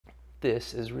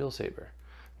this is Reel Saber.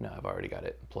 Now I've already got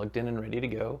it plugged in and ready to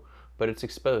go, but it's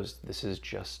exposed. This is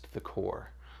just the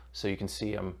core. So you can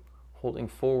see I'm holding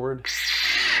forward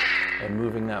and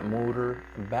moving that motor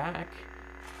back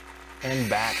and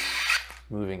back,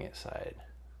 moving it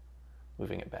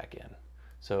back in.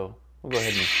 So we'll go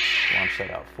ahead and launch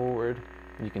that out forward.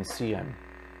 You can see I'm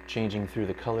changing through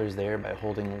the colors there by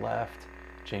holding left,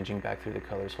 changing back through the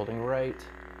colors, holding right.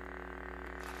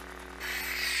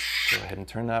 Go ahead and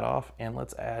turn that off, and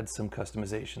let's add some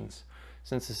customizations.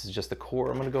 Since this is just the core,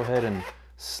 I'm going to go ahead and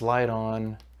slide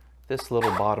on this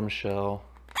little bottom shell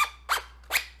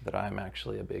that I'm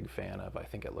actually a big fan of. I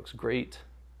think it looks great.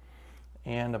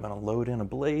 And I'm going to load in a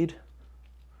blade,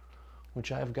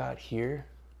 which I've got here.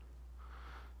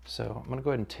 So I'm going to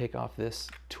go ahead and take off this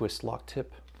twist lock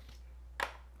tip,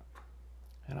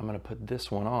 and I'm going to put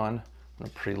this one on. I'm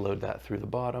going to preload that through the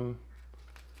bottom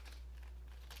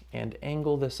and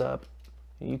angle this up.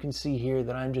 You can see here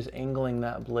that I'm just angling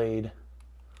that blade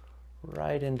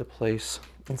right into place.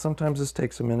 And sometimes this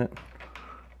takes a minute.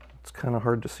 It's kind of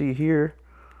hard to see here.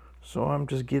 So I'm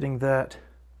just getting that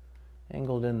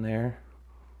angled in there.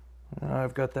 Now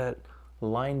I've got that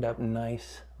lined up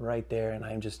nice right there, and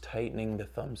I'm just tightening the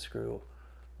thumb screw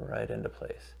right into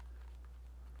place.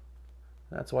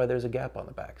 That's why there's a gap on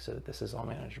the back, so that this is all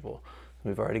manageable.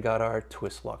 We've already got our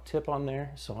twist lock tip on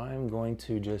there, so I'm going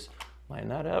to just line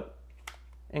that up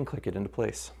and click it into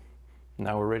place.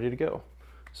 Now we're ready to go.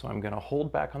 So I'm going to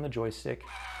hold back on the joystick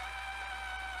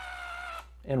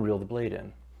and reel the blade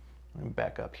in. I'm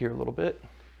back up here a little bit,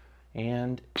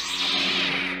 and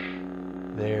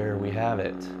there we have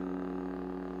it.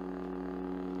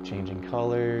 Changing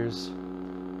colors,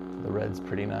 the red's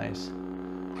pretty nice,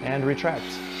 and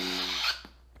retracts.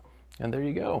 And there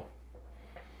you go.